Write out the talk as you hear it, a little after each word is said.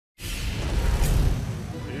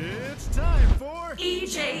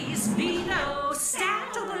EJ's Vino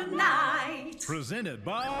Stat of the Night. Presented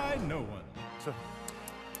by no one.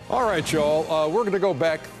 All right, y'all. We're going to go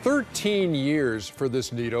back 13 years for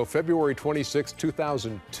this Nito. February 26,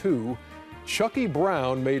 2002, Chucky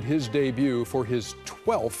Brown made his debut for his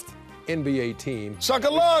 12th NBA team.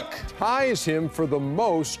 Chuck-a-luck! Ties him for the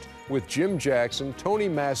most with Jim Jackson, Tony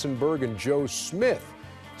Massenberg, and Joe Smith.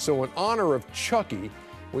 So in honor of Chucky,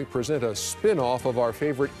 we present a spin-off of our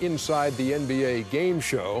favorite Inside the NBA game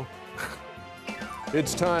show.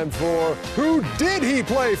 It's time for Who Did He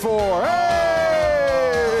Play For?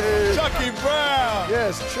 Hey! Chucky Brown!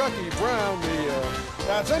 Yes, Chucky Brown,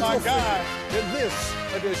 That's central my guy. figure in this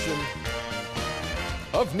edition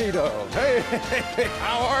of Nito. Hey,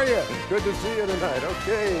 how are you? Good to see you tonight.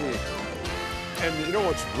 Okay. And you know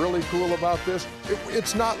what's really cool about this?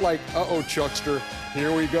 It's not like, uh-oh, Chuckster,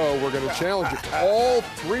 here we go, we're going to challenge you. All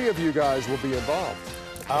three of you guys will be involved.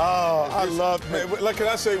 Oh, I love it. Like, can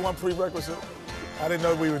I say one prerequisite? I didn't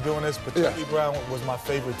know we were doing this, but Chucky Brown was my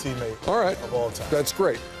favorite teammate of all time. That's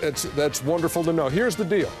great. That's wonderful to know. Here's the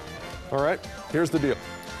deal. All right? Here's the deal.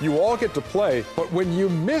 You all get to play, but when you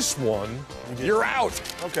miss one, you're out.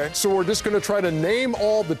 Okay. So we're just going to try to name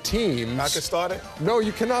all the teams. I can start it? No,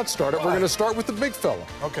 you cannot start it. Why? We're going to start with the big fella.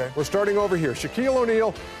 Okay. We're starting over here. Shaquille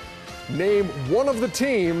O'Neal, name one of the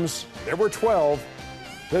teams, there were 12,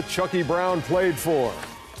 that Chucky Brown played for.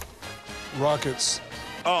 Rockets.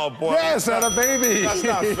 Oh, boy. Yes, and a baby. That's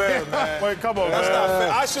not fair, man. Wait, come on, That's man. not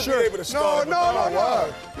fair. I should be able to start.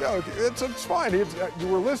 No. It's fine. You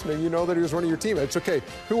were listening. You know that he was one of your teammates. Okay.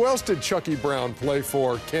 Who else did Chucky Brown play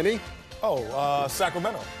for, Kenny? Oh,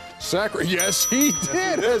 Sacramento. Yes, he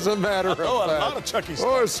did, as a matter of fact. Oh, a lot of Chucky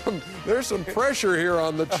stuff. There's some pressure here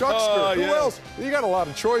on the Chuckster. Who else? You got a lot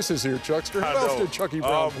of choices here, Chuckster. Who else did Chucky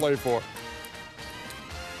Brown play for?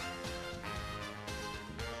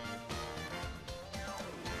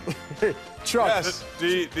 Chuck. Yes,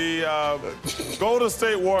 the Golden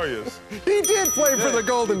State Warriors. He did play for the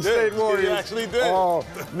Golden State Warriors. He actually did. Oh,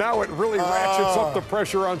 now it really ratchets up the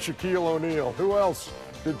pressure on Shaquille O'Neal. Who else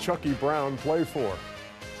did Chucky Brown play for?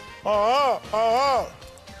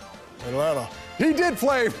 Atlanta. He did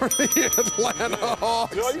play for the Atlanta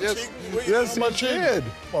Hawks. Yes, he did.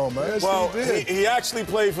 Come on, man. Yes, Well, he did. he actually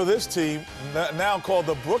played for this team, now called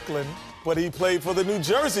the Brooklyn, but he played for the New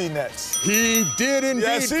Jersey Nets. He did indeed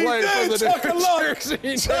play for the New Jersey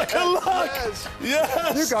Nets. Chuck-a-luck.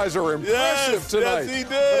 Yes. You guys are impressive tonight. Yes, he did.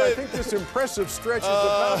 But I think this impressive stretch is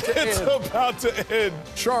about to end. It's about to end.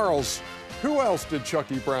 Charles, who else did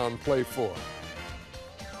Chucky Brown play for?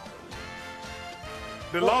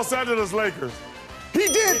 The Los Angeles Lakers. He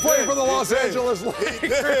did play for the Los Angeles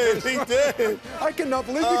Lakers. He did. I cannot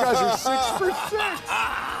believe you guys are 6 for 6.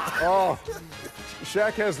 Oh,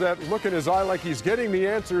 Shaq has that look in his eye like he's getting the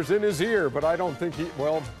answers in his ear, but I don't think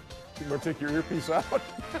well, you want to take your earpiece out?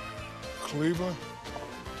 Cleveland.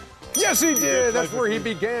 Yes, he did. That's where he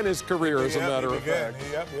began his career, as a matter of fact.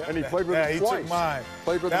 Yep. And he played with him he twice. took mine.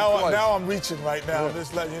 Played with him twice. Now I'm reaching right now. I'm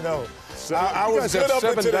just letting you know. I You was guys good have up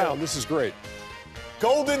 7 into down. This is great.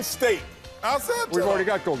 Golden State. We've already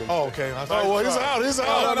got Golden State. Oh, okay. Oh, well, he's out. He's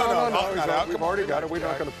out. No. We've already got it. We're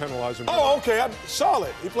not going to penalize him. Oh, okay.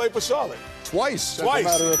 Charlotte. He played for Charlotte. Twice.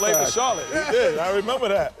 Twice. He played for Charlotte. He did. I remember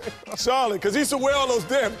that. Charlotte, because he used to wear all those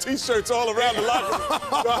damn T-shirts all around the locker room.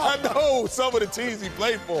 So I know some of the teams he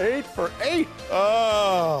played for. 8 for 8.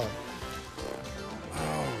 Oh.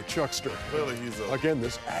 Oh, Chuckster. Really, he's a... Again,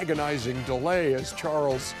 this agonizing delay as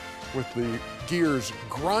Charles with the gears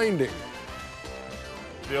grinding.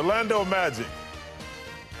 The Orlando Magic.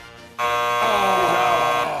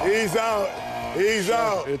 He's out. He's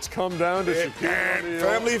out. It's come down to Shaquille O'Neal.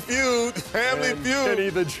 Family feud. Family and feud. Kenny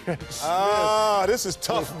the Jet Smith. This is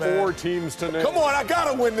tough, man. 4 teams to name. Come on, I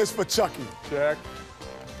gotta win this for Chucky. Jack.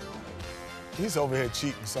 He's over here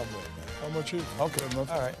cheating somewhere, man. How much you? Okay, all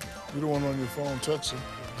right. You the one on your phone texting.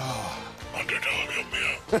 Underdog, help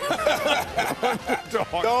me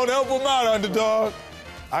out. Don't help him out, underdog.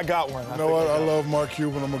 I got one. You know what? I love Mark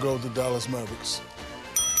Cuban. I'm going to go with the Dallas Mavericks.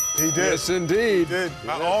 He did. Yes, indeed. He did.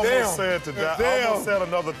 I almost said to that. I almost said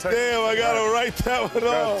another text. Damn, I got to write that one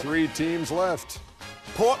Got off. 3 teams left.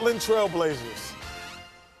 Portland Trailblazers.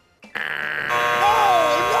 No!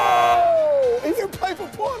 He didn't play for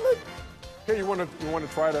Portland? Okay, you want to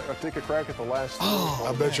try to take a crack at the last 3?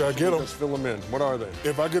 I bet you I get them. Let's fill them in. What are they?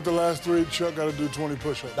 If I get the last 3, Chuck got to do 20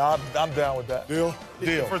 push-ups. Nah, I'm down with that. Deal?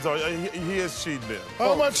 Deal. First of all, he is cheating then.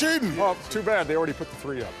 How am I cheating? Well, too bad. They already put the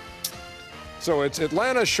 3 up. So it's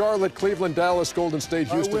Atlanta, Charlotte, Cleveland, Dallas, Golden State,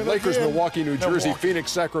 Houston, win Lakers, again. Milwaukee, New Jersey, Milwaukee.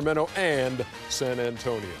 Phoenix, Sacramento, and San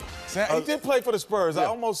Antonio. He did play for the Spurs. I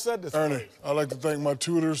almost said this. Ernie, I'd like to thank my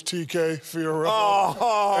tutors, TK, Fiorello,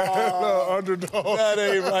 Oh, and Underdog. that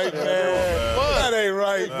ain't right, man. That ain't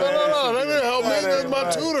right, man. No, they didn't help me. They're my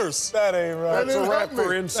tutors. That ain't right. That's a wrap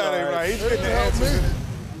for Inside. That ain't right. He's They getting the didn't help answers. me.